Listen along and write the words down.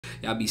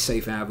Y'all be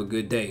safe and have a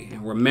good day.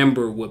 And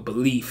remember, with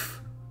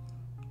belief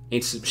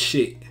in some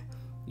shit,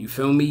 you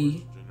feel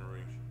me?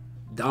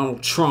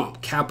 Donald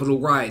Trump, Capitol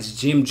riots,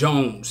 Jim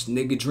Jones,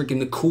 nigga drinking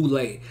the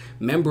Kool-Aid.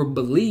 Remember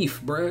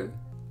belief, bruh.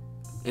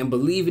 And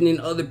believing in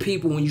other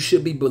people when you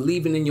should be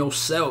believing in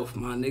yourself,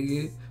 my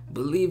nigga.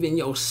 Believe in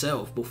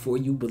yourself before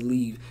you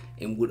believe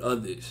in what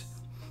others.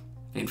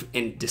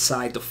 And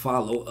decide to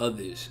follow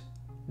others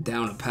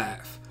down a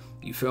path.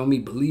 You feel me?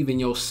 Believe in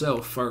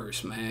yourself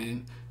first,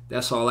 man.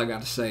 That's all I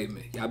got to say,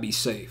 man. Y'all be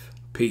safe.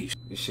 Peace.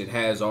 This shit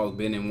has all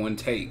been in one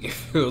take. It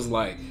feels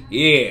like,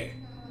 yeah.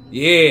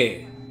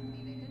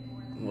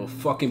 I'm gonna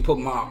fucking put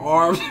my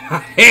arms, my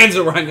hands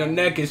around your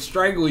neck and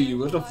strangle you.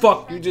 What the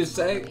fuck you just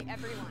say?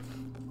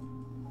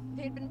 Everyone.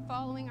 They'd been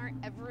following our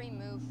every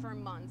move for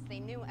months. They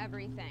knew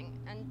everything.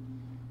 And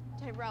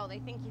Tyrell, they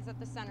think he's at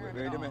the center of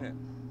it all. Wait a minute.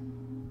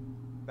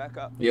 Back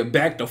up. Yeah,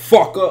 back the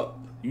fuck up.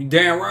 You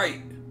damn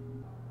right.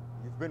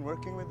 You've been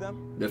working with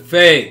them? The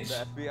feds.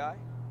 The FBI?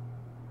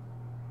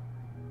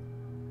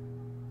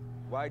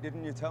 Why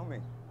didn't you tell me?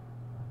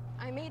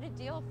 I made a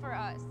deal for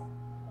us.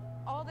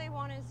 All they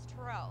want is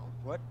Tyrell.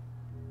 What?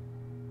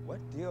 What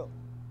deal?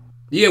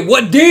 Yeah,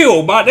 what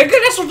deal, my nigga?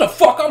 That's what the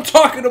fuck I'm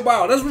talking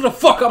about. That's what the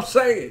fuck I'm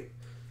saying.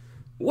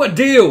 What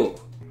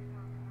deal?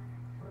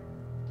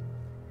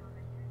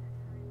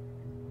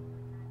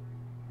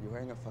 You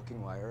wearing a fucking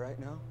wire right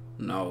now?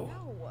 No.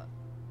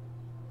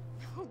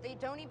 No, they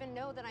don't even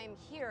know that I'm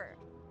here.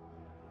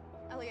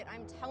 Elliot,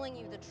 I'm telling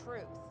you the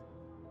truth.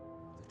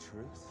 The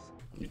truth?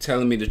 You're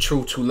telling me the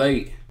truth too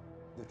late.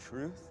 The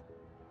truth?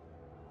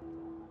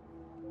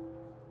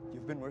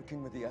 You've been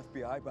working with the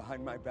FBI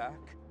behind my back?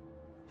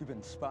 You've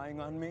been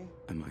spying on me?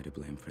 Am I to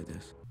blame for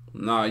this?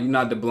 Nah, you're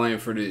not to blame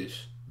for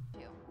this.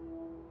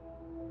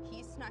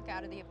 He snuck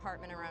out of the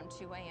apartment around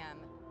 2 a.m.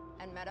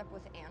 and met up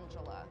with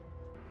Angela.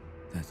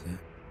 That's it?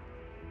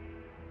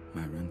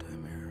 My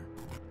runtime error.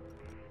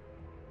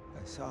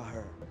 I saw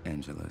her.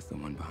 Angela's the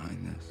one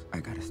behind this. I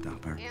gotta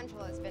stop her.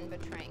 Angela's been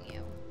betraying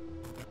you.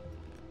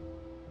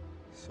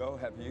 So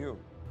have you.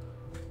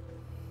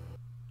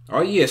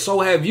 Oh yeah, so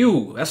have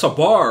you. That's a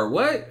bar.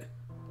 What?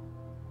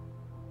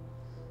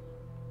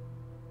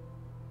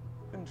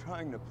 Been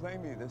trying to play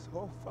me this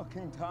whole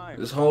fucking time.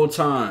 This whole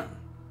time.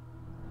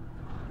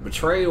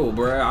 Betrayal,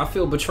 bruh. I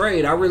feel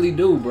betrayed. I really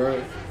do,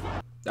 bruh.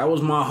 That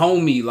was my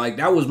homie. Like,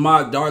 that was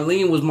my...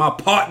 Darlene was my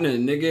partner,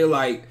 nigga.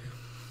 Like,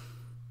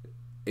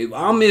 if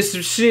I miss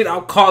some shit,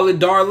 I'll call it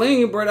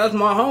Darlene, bruh. That's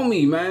my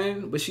homie,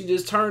 man. But she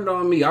just turned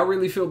on me. I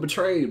really feel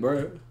betrayed,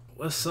 bruh.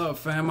 What's up,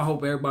 fam? I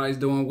hope everybody's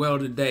doing well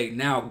today.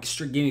 Now,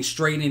 getting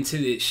straight into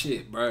this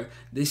shit, bruh.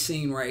 This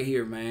scene right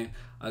here, man.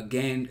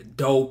 Again,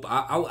 dope.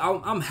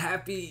 I'm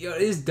happy. Yo,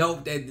 it's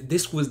dope that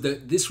this was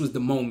the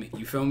moment.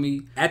 You feel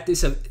me? At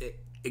this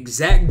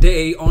exact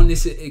day, on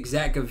this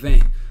exact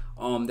event,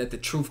 that the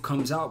truth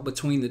comes out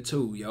between the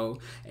two, yo.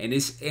 And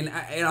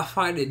I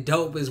find it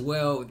dope as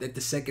well that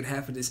the second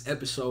half of this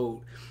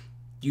episode,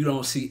 you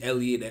don't see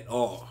Elliot at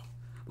all.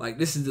 Like,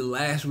 this is the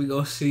last we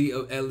gonna see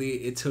of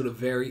Elliot until the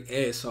very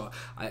end. So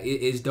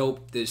it's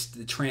dope, the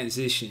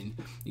transition,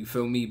 you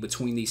feel me,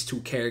 between these two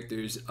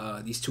characters,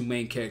 these two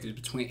main characters,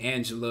 between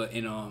Angela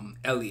and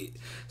Elliot.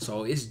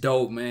 So it's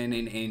dope, man.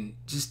 And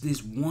just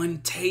this one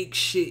take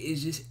shit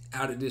is just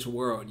out of this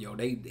world, yo.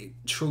 They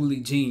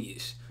truly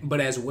genius.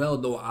 But as well,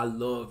 though, I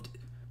loved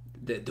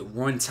the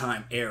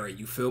runtime error,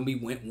 you feel me?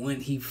 When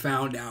he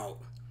found out,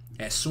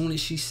 as soon as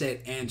she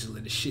said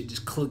Angela, the shit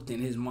just clicked in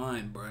his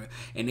mind, bro.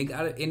 And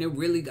it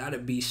really gotta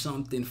be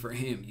something for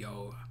him,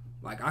 yo.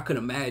 Like, I could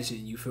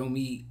imagine, you feel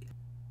me,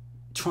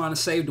 trying to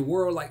save the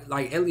world,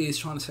 like Elliot's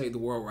trying to save the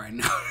world right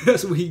now.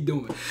 That's what he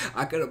doing.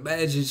 I could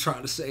imagine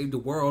trying to save the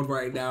world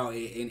right now,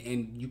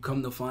 and you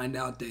come to find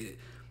out that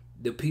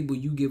the people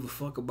you give a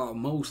fuck about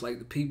most, like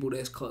the people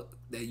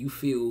that you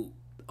feel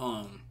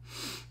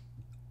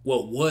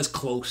was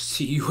close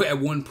to you at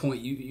one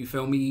point, you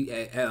feel me,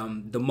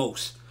 the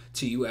most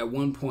to you at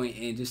one point,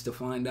 and just to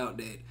find out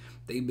that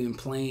they've been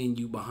playing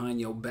you behind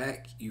your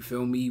back, you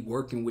feel me,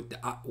 working with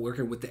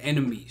the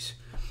enemies.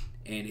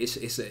 And it's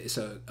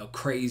a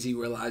crazy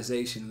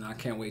realization, and I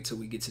can't wait till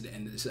we get to the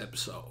end of this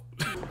episode.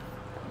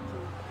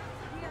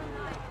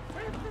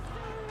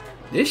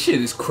 This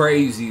shit is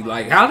crazy.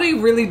 Like, how they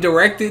really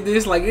directed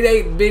this, like, it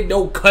ain't been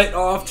no cut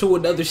off to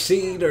another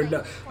scene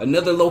or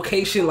another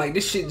location. Like,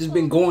 this shit just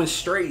been going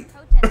straight.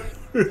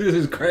 This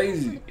is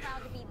crazy.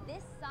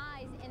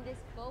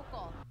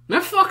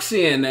 Man, fuck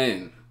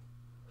CNN.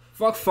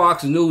 Fuck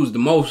Fox News the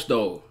most,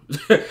 though.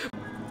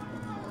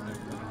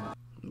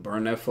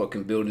 Burn that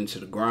fucking building to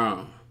the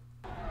ground.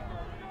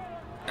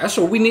 That's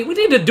what we need. We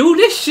need to do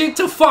this shit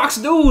to Fox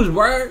News,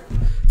 bro.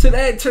 To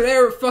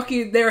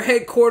their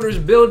headquarters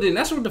building.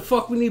 That's what the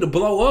fuck we need to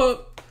blow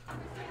up.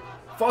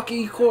 Fuck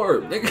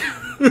E-Corp,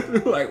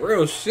 nigga. Like,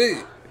 real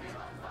shit.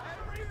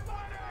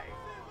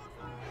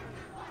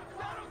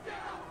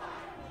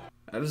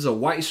 That is a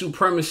white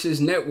supremacist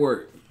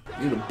network.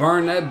 You need to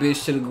burn that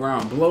bitch to the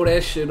ground. Blow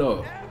that shit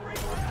up.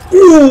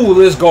 Ooh,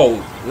 let's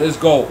go. Let's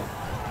go.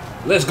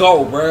 Let's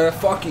go, bruh.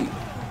 Fuck it.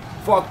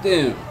 Fuck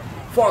them.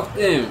 Fuck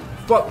them.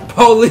 Fuck the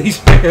police,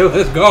 nigga.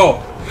 Let's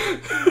go.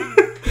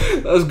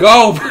 Let's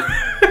go.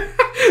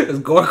 Let's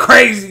go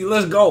crazy.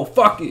 Let's go.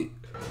 Fuck it.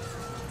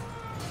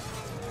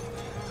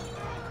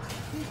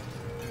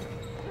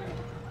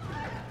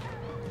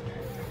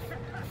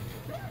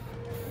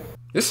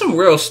 There's some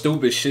real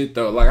stupid shit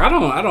though. Like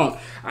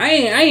I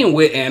ain't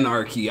with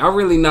anarchy. I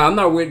really not. I'm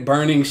not with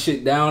burning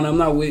shit down. I'm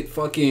not with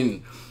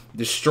fucking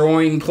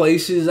destroying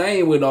places. I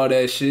ain't with all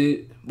that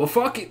shit. But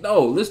fuck it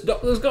though. Let's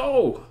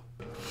go.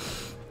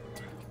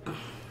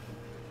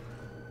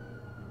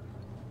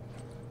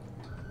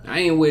 I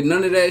ain't with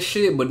none of that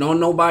shit. But don't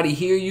nobody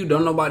hear you.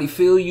 Don't nobody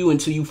feel you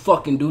until you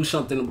fucking do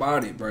something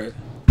about it, bruh.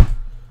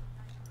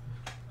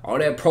 All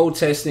that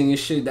protesting and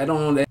shit.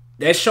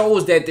 That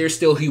shows that there's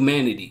still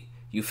humanity.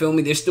 You feel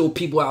me? There's still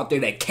people out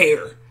there that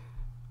care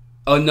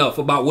enough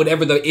about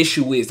whatever the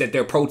issue is that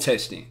they're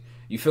protesting.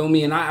 You feel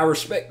me? And I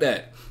respect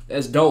that.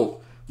 That's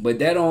dope. But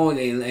that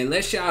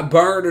unless y'all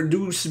burn or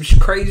do some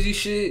crazy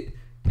shit,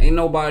 ain't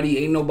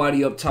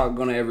nobody up top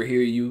gonna ever hear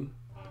you.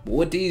 But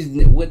what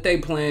they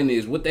plan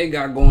is, what they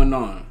got going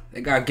on. They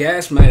got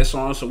gas masks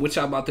on, so what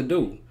y'all about to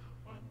do?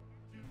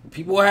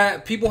 People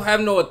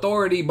have no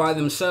authority by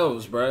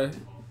themselves, bruh.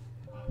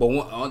 But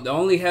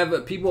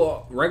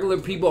regular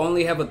people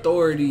only have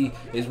authority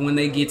is when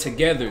they get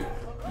together.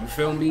 You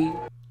feel me?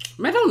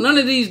 Man, don't none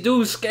of these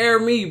dudes scare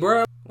me,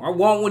 bro. I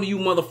want one of you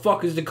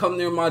motherfuckers to come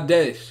near my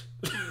desk.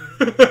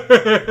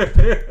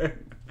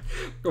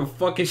 Gonna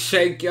fucking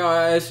shake y'all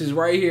asses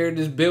right here in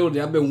this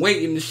building. I've been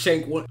waiting to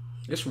shake one.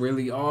 This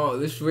really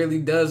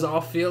does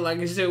all feel like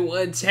it's just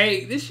one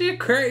take. This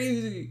shit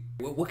crazy.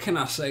 What can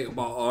I say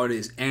about all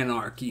this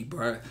anarchy,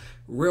 bro?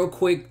 Real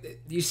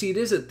quick, you see,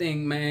 there's a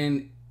thing,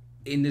 man,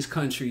 in this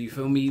country, you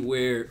feel me,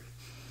 where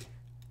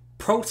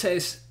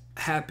protests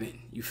happen,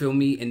 you feel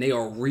me, and they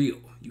are real,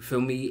 you feel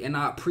me, and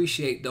I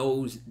appreciate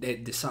those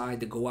that decide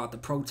to go out to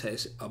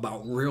protest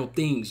about real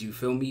things, you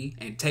feel me,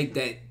 and take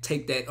that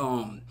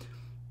time,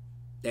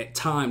 that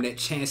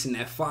chance, and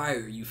that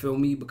fire, you feel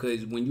me,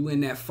 because when you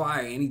in that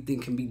fire,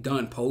 anything can be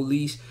done.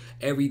 Police,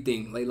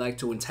 everything, they like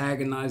to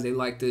antagonize, they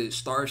like to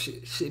start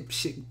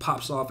shit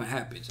pops off and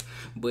happens.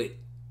 But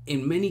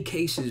in many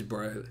cases,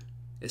 bro,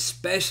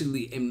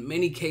 especially in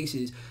many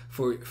cases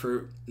for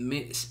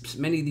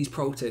many of these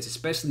protests,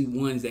 especially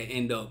ones that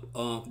end up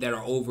that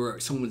are over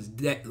someone's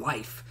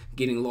life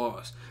getting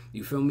lost,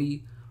 you feel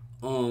me,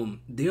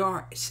 there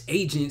are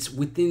agents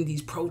within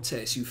these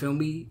protests, you feel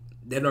me,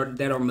 that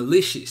are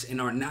malicious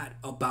and are not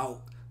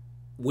about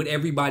what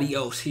everybody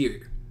else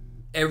here.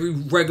 Every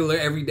regular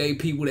everyday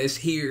people that's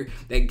here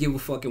that give a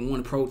fucking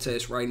one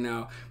protest right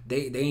now,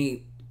 they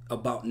ain't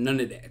about none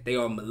of that. They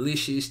are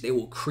malicious. They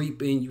will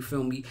creep in, you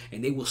feel me,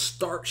 and they will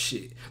start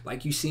shit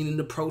like you seen in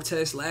the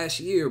protests last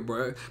year,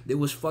 bro. There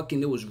was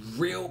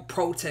real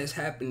protests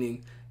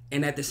happening,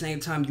 and at the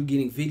same time you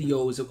getting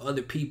videos of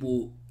other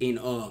people in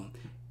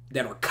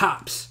that are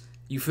cops,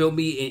 you feel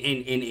me,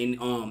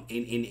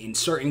 in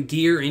certain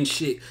gear and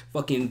shit,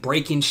 fucking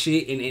breaking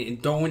shit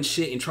and throwing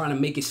shit and trying to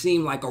make it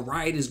seem like a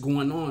riot is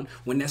going on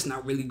when that's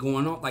not really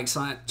going on. Like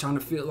trying to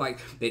feel like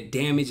that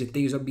damage and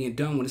things are being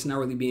done when it's not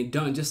really being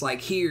done. Just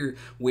like here,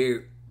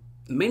 where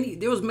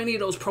there was many of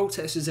those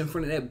protesters in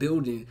front of that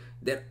building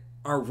that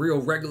are real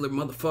regular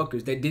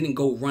motherfuckers that didn't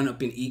go run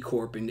up in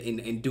E-Corp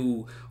and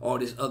do all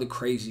this other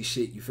crazy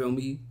shit. You feel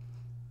me?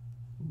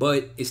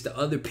 But it's the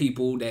other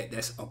people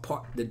that's a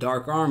part, the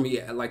dark army,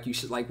 like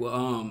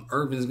what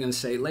Irvin's gonna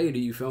say later,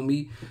 you feel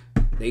me?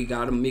 They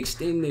got them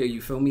mixed in there,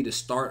 you feel me, to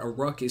start a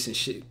ruckus and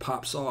shit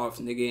pops off,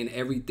 nigga, and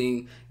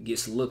everything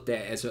gets looked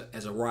at as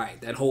a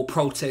riot. That whole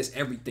protest,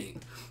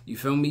 everything, you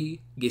feel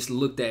me, gets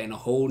looked at in a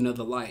whole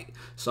nother light.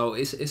 So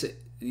this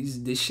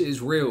shit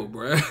is real,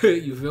 bro.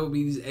 You feel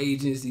me? These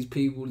agents, these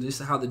people, this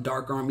is how the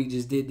dark army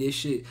just did this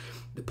shit.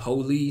 The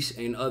police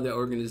and other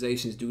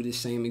organizations do the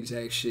same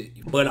exact shit.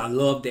 But I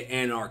love the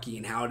anarchy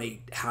and how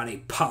they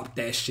pop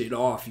that shit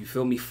off. You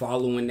feel me?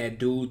 Following that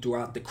dude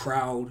throughout the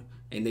crowd,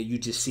 and then you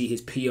just see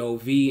his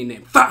POV, and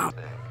then BAM! I'm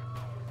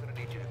gonna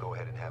need you to go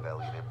ahead and have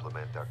Elliot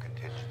implement our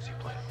contingency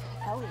plan.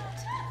 Elliot?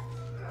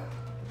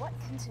 What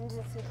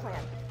contingency plan?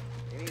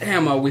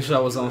 Damn, I wish I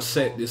was on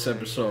set this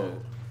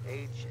episode.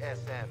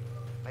 HSM.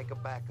 Make a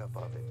backup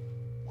of it.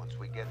 Once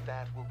we get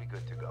that, we'll be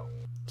good to go.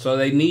 So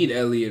they need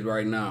Elliot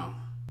right now.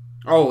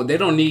 Oh, they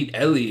don't need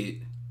Elliot.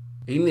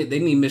 They need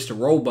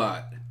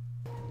Mr.Robot.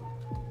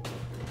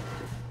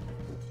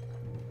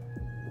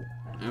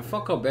 And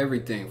fuck up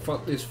everything.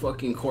 Fuck this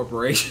fucking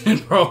corporation,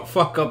 bro.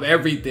 Fuck up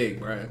everything,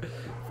 bro.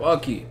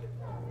 Fuck it.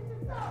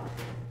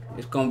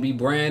 It's gonna be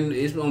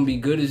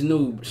good as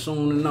new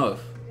soon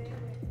enough.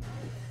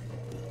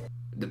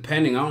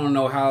 Depending, I don't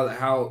know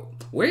how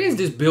where is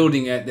this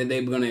building at that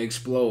they're gonna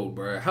explode,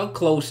 bro? How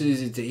close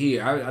is it to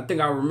here? I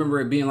think I remember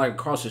it being like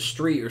across the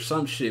street or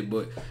some shit,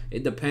 but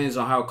it depends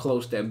on how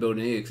close that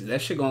building is. Cause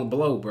that shit gonna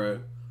blow, bro.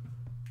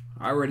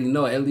 I already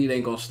know Elliot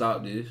ain't gonna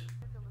stop this.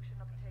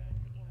 Resolution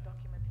obtained in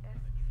document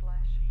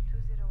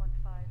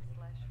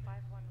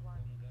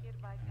S/2015/511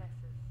 hereby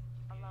passes,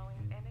 allowing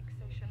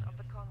annexation of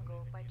the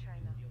Congo by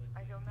China.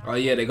 Oh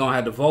yeah, they gonna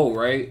have to vote,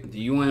 right? The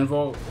UN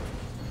vote?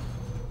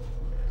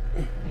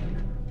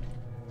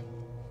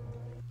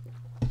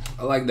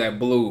 I like that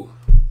blue.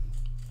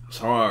 It's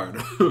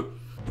hard. Here,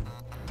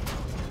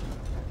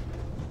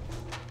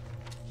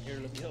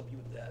 let me help you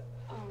with that.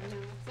 Oh no,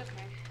 it's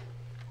okay.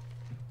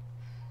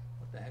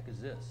 What the heck is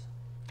this?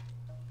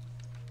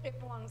 It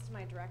belongs to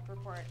my direct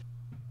report.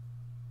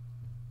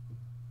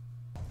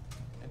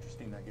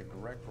 Interesting that your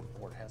direct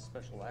report has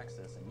special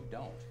access and you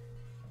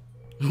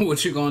don't.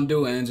 What you gonna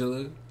do,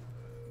 Angela?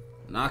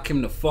 Knock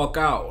him the fuck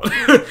out.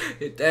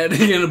 Hit that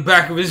nigga in the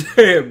back of his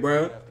head,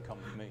 bro. You have to come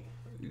with me.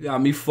 You got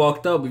me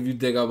fucked up if you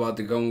think I'm about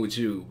to come with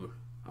you.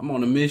 I'm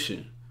on a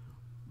mission.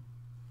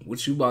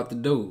 What you about to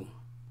do?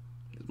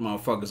 These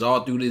motherfuckers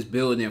all through this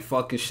building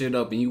fucking shit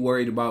up and you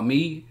worried about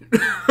me?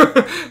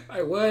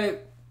 Like,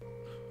 what?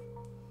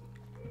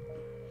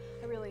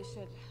 I really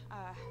should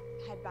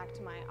head back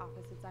to my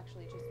office. It's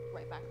actually just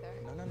right back there.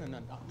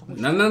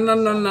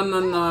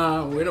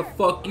 No. Where the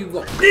fuck you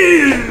go?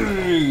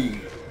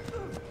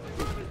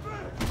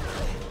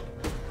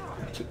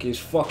 Took his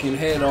fucking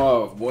head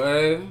off,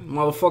 boy.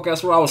 Motherfucker,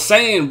 that's what I was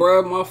saying,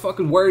 bro.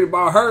 Motherfuckers worried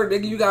about her,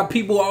 nigga. You got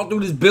people all through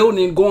this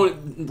building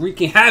going,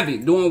 wreaking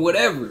havoc, doing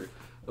whatever.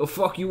 The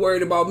fuck you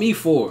worried about me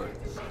for?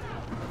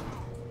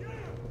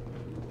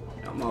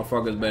 Y'all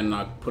motherfuckers better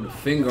not put a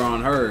finger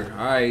on her,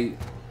 alright?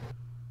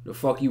 The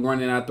fuck you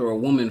running after a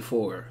woman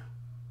for,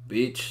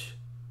 bitch?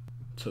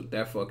 Took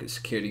that fucking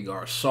security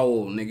guard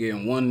soul, nigga,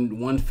 in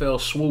one fell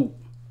sweep.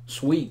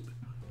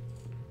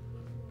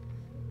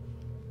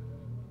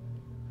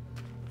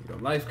 Your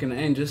life can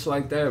end just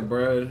like that,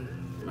 bruh.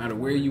 No matter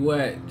where you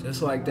at,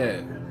 just like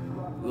that.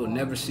 You'll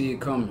never see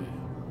it coming.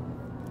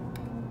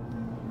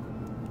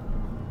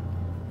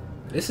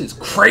 This is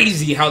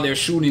crazy how they're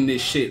shooting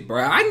this shit,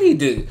 bruh. I need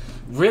to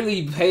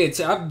really pay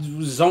attention. I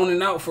was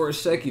zoning out for a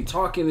second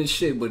talking and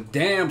shit, but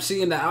damn,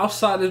 seeing the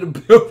outside of the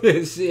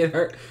building, seeing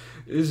her,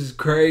 this is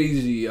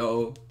crazy,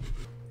 yo.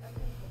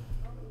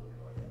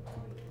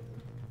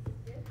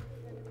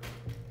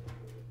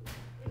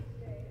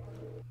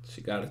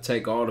 She gotta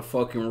take all the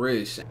fucking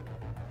risks.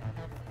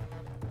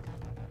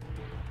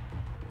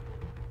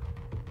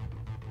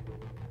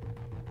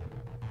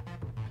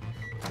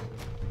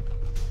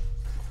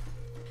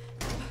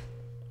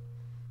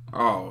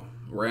 Oh,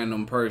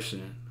 random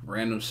person,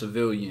 random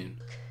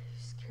civilian. You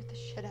scared the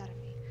shit out of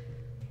me.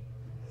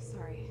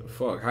 Sorry.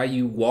 Fuck, how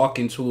you walk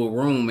into a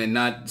room and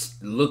not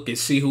look and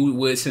see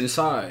what's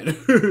inside?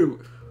 You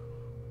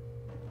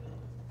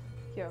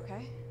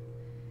okay?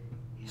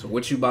 So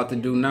what you about to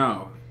do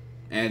now,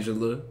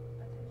 Angela?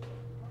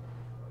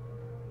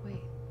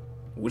 Wait.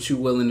 What you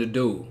willing to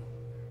do?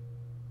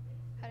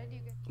 How did you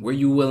get? Where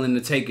you willing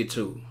to take it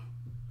to?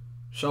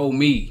 Show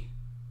me.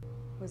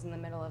 Was in the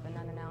middle of an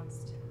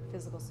unannounced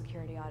physical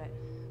security audit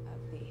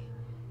of the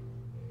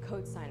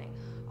code signing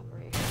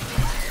operation.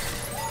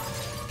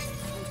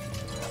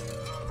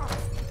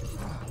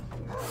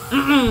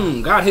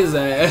 Got his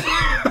ass.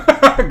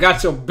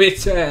 Got your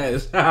bitch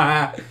ass.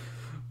 What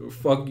the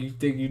fuck you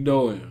think you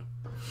doing?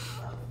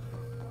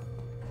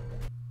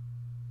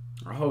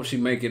 I hope she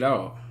make it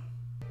out.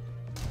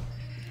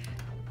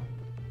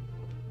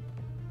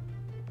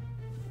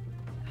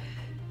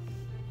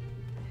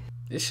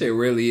 This shit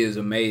really is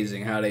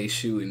amazing how they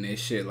shooting this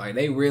shit. Like,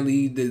 they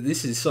really,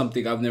 this is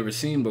something I've never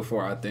seen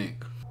before, I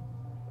think.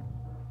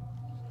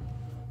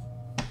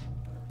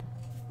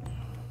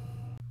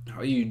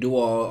 How you do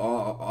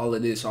all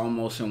of this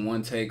almost in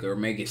one take, or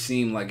make it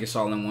seem like it's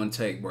all in one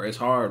take, bro? It's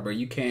hard, bro.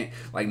 You can't,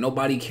 like,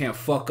 nobody can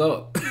fuck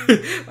up.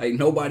 Like,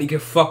 nobody can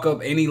fuck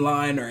up any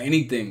line or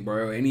anything,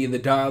 bro. Any of the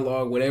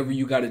dialogue, whatever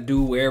you gotta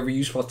do, wherever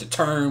you supposed to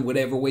turn,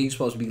 whatever way you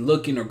supposed to be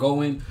looking or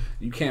going,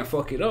 you can't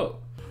fuck it up.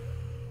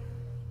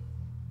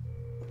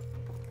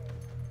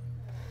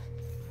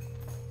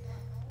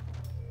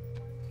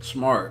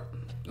 Smart.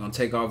 Gonna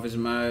take off his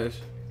mask,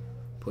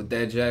 put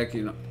that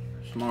jacket on.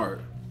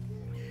 Smart.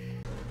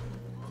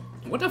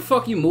 What the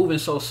fuck you moving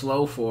so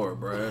slow for,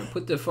 bro?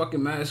 Put the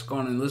fucking mask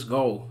on and let's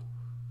go.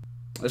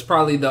 It's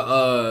probably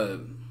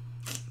the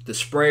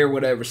spray or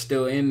whatever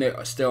still in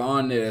there, still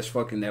on there. That's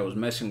fucking, that was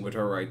messing with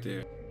her right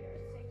there.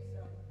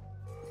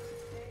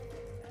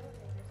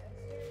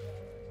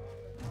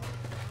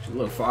 She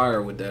look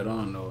fire with that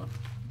on though.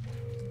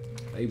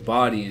 They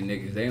bodying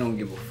niggas. They don't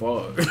give a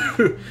fuck.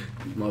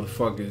 These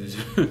motherfuckers.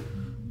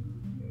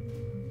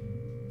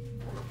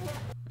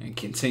 And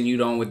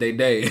continued on with their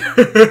day.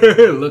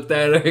 Looked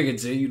at her and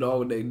continued on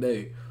with their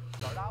day.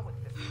 Start out with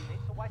 50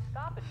 states, so why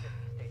stop at 50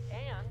 states?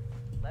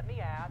 And let me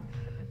add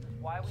that this is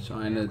why we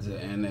China to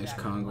annex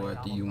Congo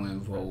at the UN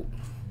vote.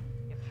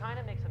 If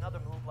China makes another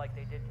move like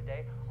they did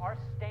today, our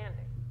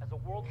standing as a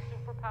world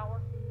superpower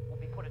will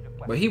be put into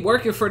question. But he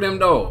working for them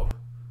though.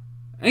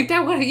 Ain't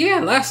that what? Yeah,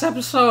 last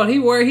episode he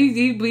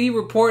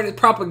reported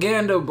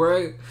propaganda,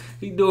 bro.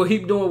 He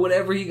doing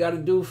whatever he got to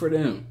do for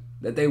them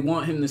that they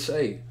want him to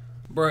say,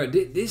 bro.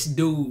 This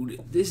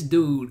dude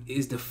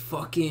is the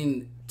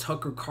fucking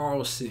Tucker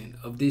Carlson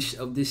of this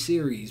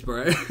series,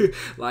 bro.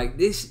 Like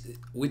this,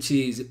 which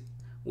is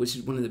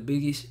one of the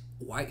biggest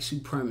white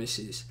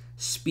supremacists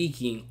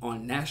speaking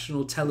on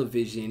national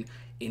television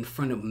in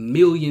front of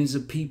millions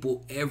of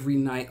people every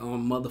night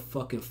on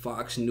motherfucking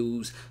Fox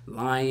News,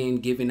 lying,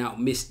 giving out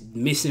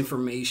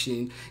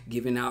misinformation,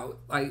 giving out,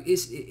 like,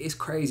 it's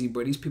crazy,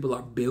 bro. These people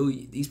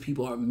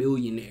are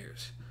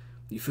millionaires.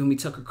 You feel me?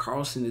 Tucker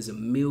Carlson is a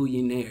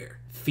millionaire,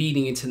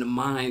 feeding into the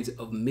minds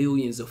of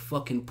millions of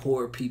fucking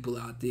poor people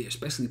out there,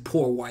 especially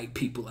poor white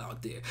people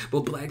out there,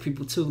 but black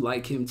people too,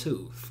 like him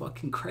too.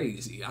 Fucking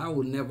crazy. I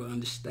will never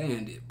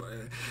understand it,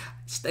 bro.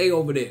 Stay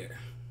over there.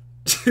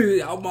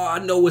 I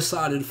know what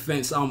side of the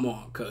fence I'm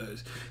on,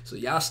 cuz. So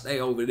y'all stay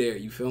over there,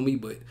 you feel me?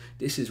 But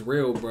this is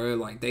real, bro.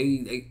 Like,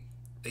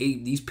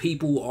 these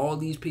people, all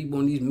these people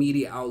on these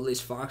media outlets,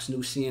 Fox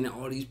News, CNN,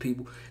 all these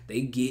people,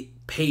 they get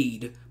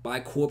paid by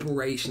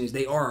corporations.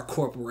 They are a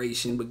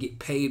corporation, but get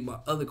paid by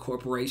other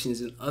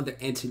corporations and other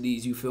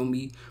entities, you feel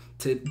me,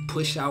 to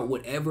push out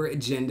whatever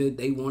agenda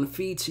they want to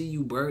feed to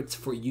you, bro. It's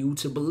for you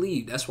to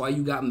believe. That's why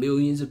you got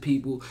millions of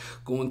people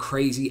going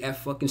crazy at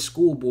fucking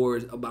school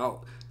boards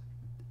about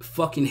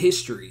fucking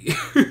history.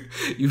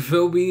 You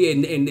feel me?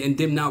 And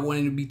them not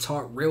wanting to be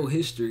taught real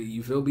history,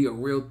 you feel me, or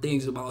real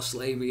things about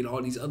slavery and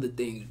all these other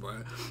things,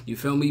 bro. You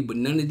feel me? But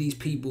none of these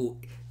people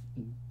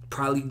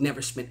probably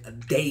never spent a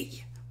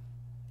day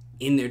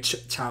in their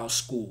child's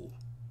school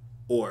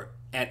or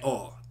at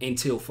all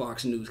until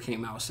Fox News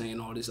came out saying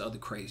all this other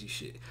crazy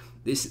shit.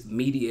 This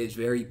media is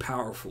very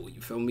powerful,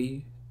 you feel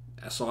me?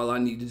 That's all I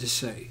needed to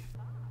say.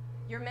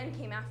 Your men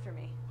came after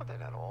me. Well, they're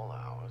not all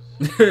ours.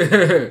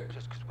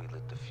 Just because we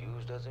lit the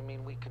fuse doesn't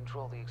mean we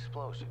control the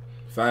explosion.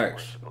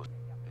 Facts.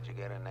 Did you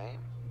get a name?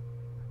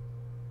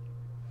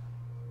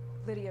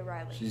 Lydia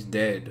Riley. She's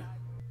dead.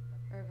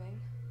 Irving.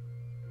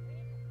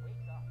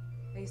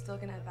 Are you still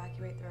gonna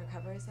evacuate the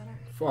recovery center?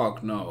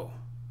 Fuck no.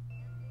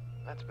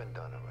 That's been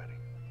done already.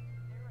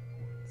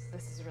 So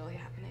this is really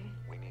happening.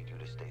 We need you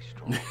to stay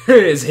strong.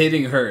 It's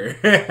hitting her.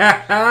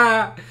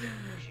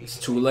 It's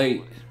too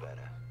late.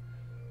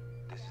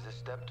 This is a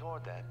step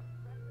toward that.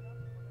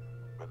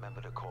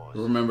 Remember the cause.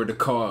 Remember the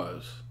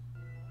cause.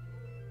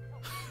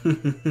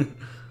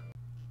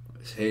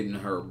 It's hitting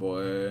her,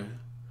 boy.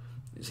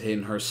 It's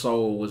hitting her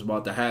soul. What's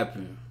about to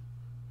happen?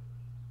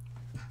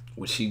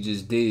 What she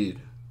just did.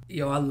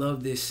 Yo, I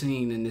love this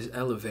scene in this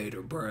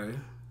elevator, bruh.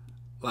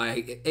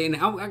 Like, and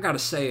I gotta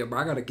say it, bro.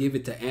 I gotta give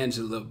it to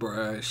Angela,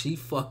 bruh. She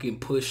fucking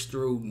pushed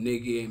through,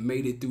 nigga, and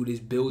made it through this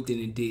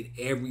building and did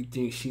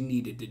everything she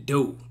needed to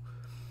do.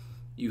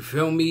 You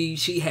feel me?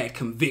 She had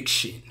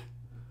conviction.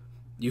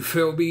 You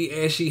feel me?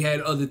 And she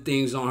had other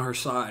things on her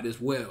side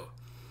as well.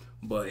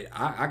 But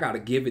I gotta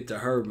give it to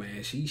her,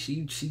 man. She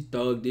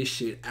thugged this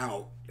shit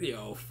out.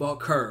 Yo,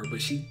 fuck her.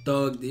 But she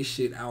thugged this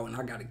shit out, and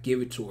I gotta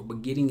give it to her.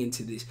 But getting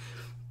into this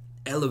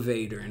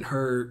elevator and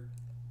her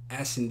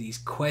asking these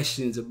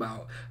questions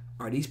about,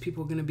 are these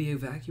people gonna be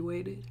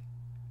evacuated?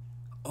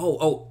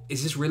 Oh,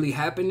 is this really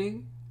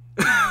happening?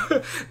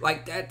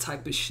 Like, that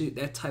type of shit,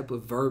 that type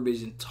of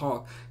verbiage and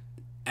talk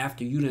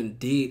after you done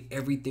did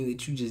everything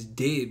that you just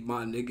did,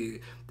 my nigga.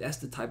 That's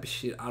the type of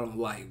shit I don't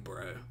like,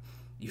 bruh.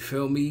 You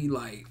feel me?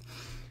 Like,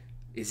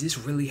 is this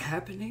really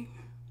happening?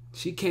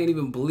 She can't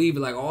even believe it.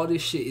 Like, all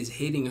this shit is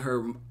hitting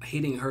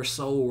her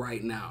soul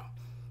right now.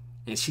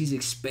 And she's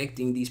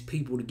expecting these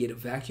people to get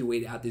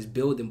evacuated out this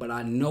building. But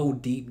I know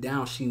deep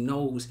down she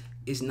knows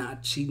it's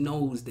not. She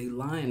knows they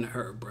lying to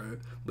her, bro.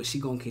 But she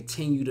gonna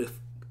continue to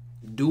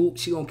do.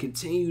 She gonna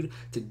continue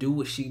to do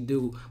what she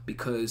do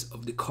because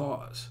of the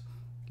cause.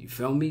 You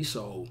feel me?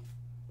 So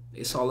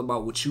it's all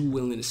about what you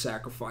willing to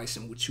sacrifice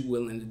and what you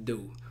willing to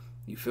do.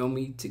 You feel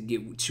me? To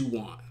get what you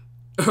want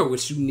or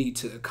what you need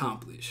to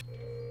accomplish.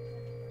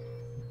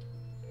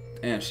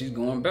 Damn, she's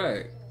going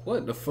back.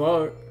 What the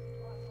fuck?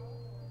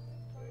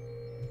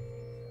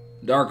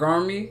 Dark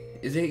Army?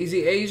 Is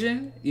he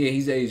Asian? Yeah,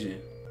 he's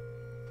Asian.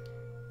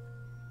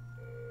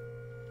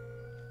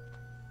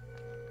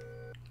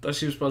 Thought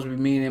she was supposed to be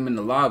meeting him in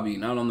the lobby,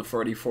 not on the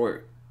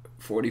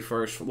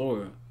 41st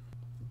floor.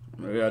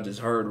 Maybe I just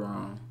heard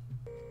wrong.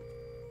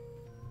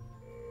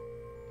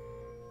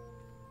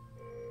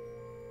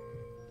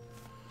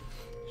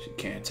 She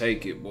can't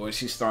take it, boy.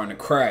 She's starting to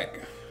crack.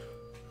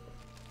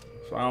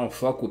 So I don't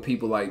fuck with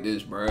people like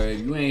this, bro.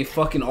 If you ain't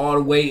fucking all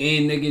the way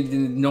in, nigga,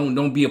 then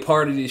don't be a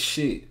part of this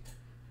shit.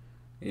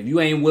 If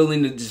you ain't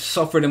willing to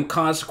suffer them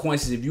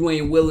consequences, if you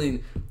ain't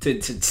willing to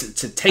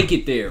take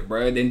it there,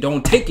 bro, then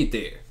don't take it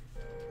there.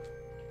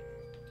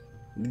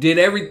 You did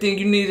everything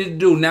you needed to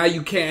do. Now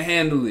you can't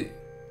handle it.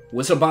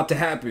 What's about to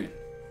happen?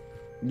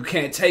 You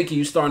can't take it.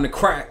 You starting to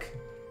crack.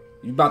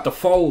 You about to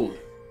fold.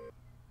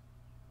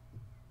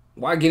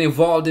 Why get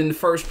involved in the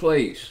first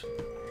place?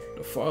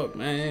 The fuck,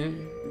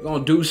 man? You're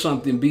gonna do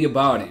something. Be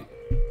about it.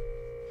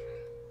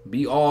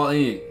 Be all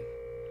in.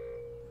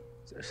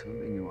 Is there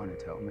something you want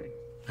to tell me?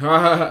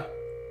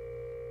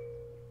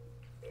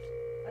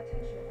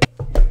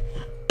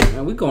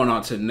 Man, we going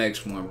on to the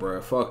next one, bro.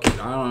 Fuck it.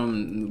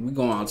 We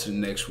going on to the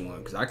next one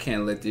because I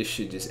can't let this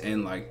shit just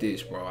end like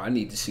this, bro. I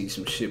need to see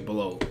some shit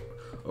below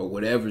or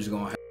whatever's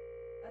gonna happen.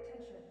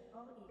 Attention,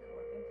 all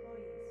E-Corp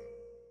employees.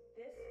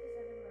 This is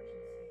an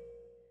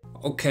emergency.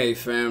 Okay,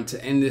 fam,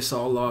 to end this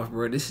all off,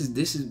 bro, this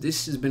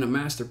has been a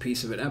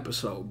masterpiece of an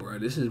episode, bro.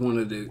 This is one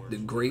of the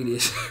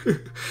greatest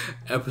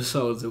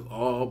episodes of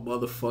all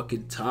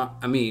motherfucking time.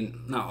 I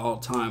mean, not all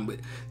time, but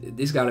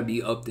this gotta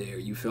be up there.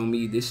 You feel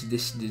me? This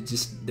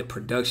just the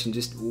production,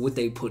 just what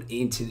they put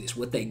into this,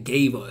 what they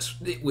gave us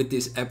with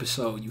this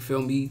episode. You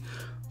feel me?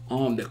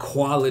 The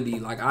quality,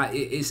 like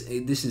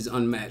this is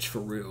unmatched for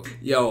real.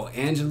 Yo,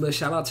 Angela,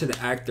 shout out to the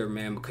actor,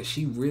 man, because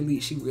she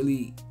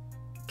really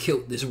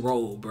killed this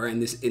role, bro, in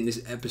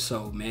this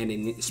episode, man,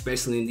 and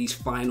especially in these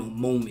final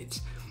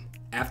moments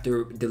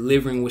after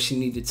delivering what she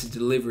needed to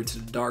deliver to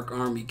the Dark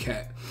Army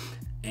Cap,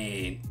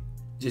 and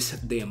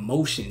just the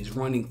emotions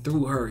running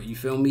through her. You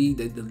feel me?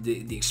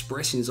 The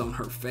expressions on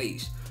her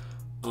face,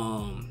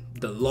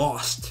 the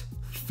lost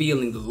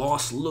feeling, the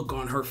lost look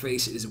on her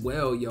face as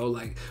well, yo.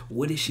 Like,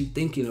 what is she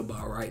thinking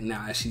about right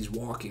now as she's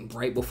walking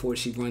right before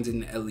she runs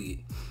into Elliot?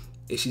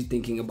 Is she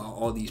thinking about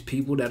all these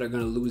people that are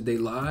gonna lose their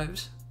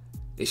lives?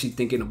 Is she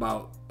thinking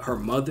about her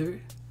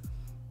mother?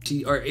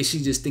 Or is she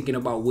just thinking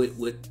about what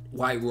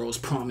White Rose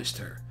promised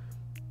her?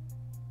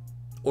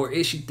 Or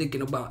is she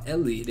thinking about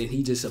Elliot and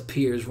he just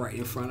appears right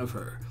in front of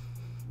her?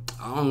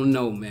 I don't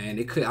know, man.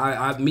 It could.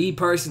 Me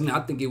personally,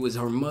 I think it was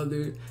her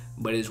mother,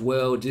 but as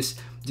well,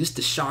 just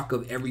the shock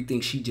of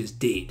everything she just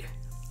did.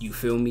 You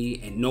feel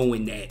me? And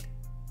knowing that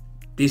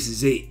this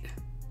is it.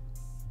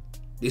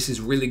 This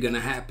is really gonna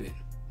happen.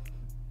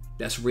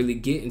 That's really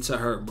getting to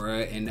her,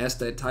 bruh. And that's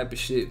that type of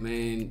shit,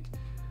 man.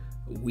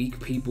 Weak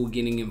people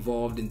getting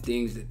involved in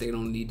things that they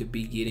don't need to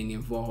be getting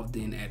involved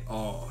in at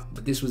all.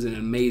 But this was an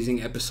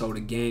amazing episode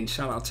again.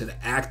 Shout out to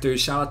the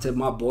actors. Shout out to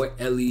my boy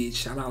Elliot.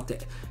 Shout out to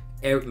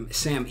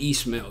Sam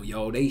Esmail,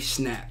 yo. They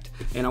snapped.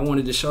 And I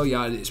wanted to show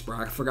y'all this, bro.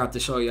 I forgot to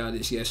show y'all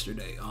this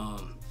yesterday.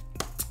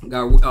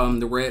 Got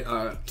the red,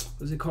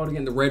 what's it called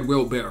again? The red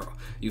wheelbarrow.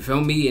 You feel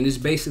me? And it's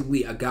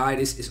basically a guide.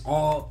 It's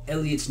all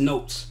Elliot's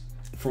notes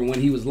from when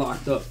he was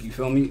locked up. You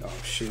feel me?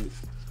 Oh shoot.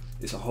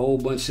 It's a whole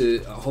bunch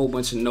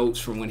of notes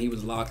from when he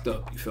was locked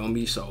up. You feel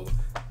me? So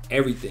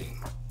everything,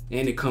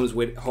 and it comes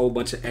with a whole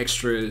bunch of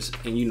extras,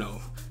 and you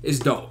know, it's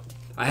dope.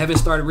 I haven't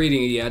started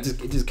reading it yet.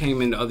 It just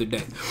came in the other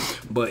day,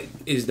 but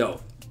it's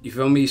dope. You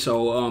feel me?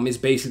 So it's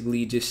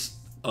basically just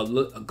a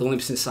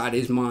glimpse inside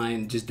his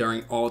mind just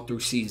during all through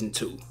season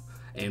 2.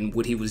 And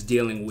what he was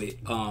dealing with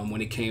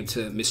when it came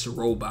to Mr.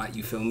 Robot,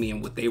 you feel me,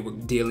 and what they were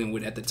dealing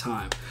with at the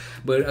time.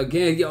 But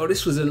again, yo,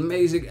 this was an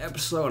amazing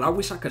episode. I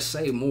wish I could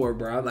say more,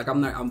 bro. Like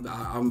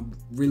I'm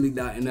really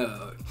not in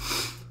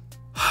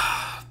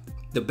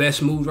the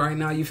best mood right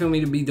now. You feel me,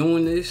 to be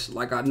doing this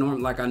like I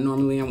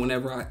normally am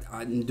whenever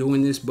I'm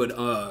doing this. But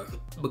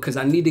because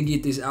I need to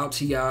get this out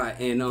to y'all,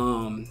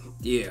 and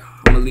yeah,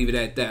 I'm gonna leave it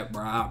at that,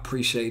 bro. I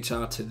appreciate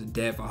y'all to the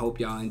depth. I hope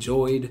y'all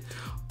enjoyed.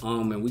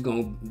 And we're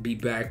gonna be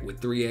back with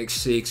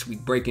 3x6. We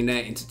breaking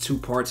that into 2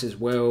 parts as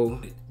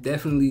well.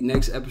 Definitely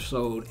next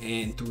episode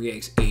and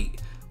 3x8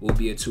 will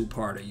be a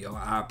 2-parter, yo.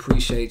 I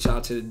appreciate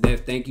y'all to the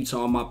depth. Thank you to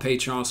all my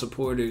Patreon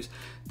supporters.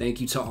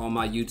 Thank you to all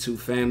my YouTube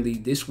family.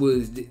 This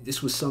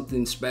was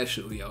something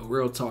special, yo.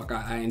 Real talk.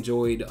 I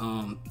enjoyed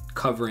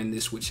covering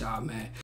this with y'all, man.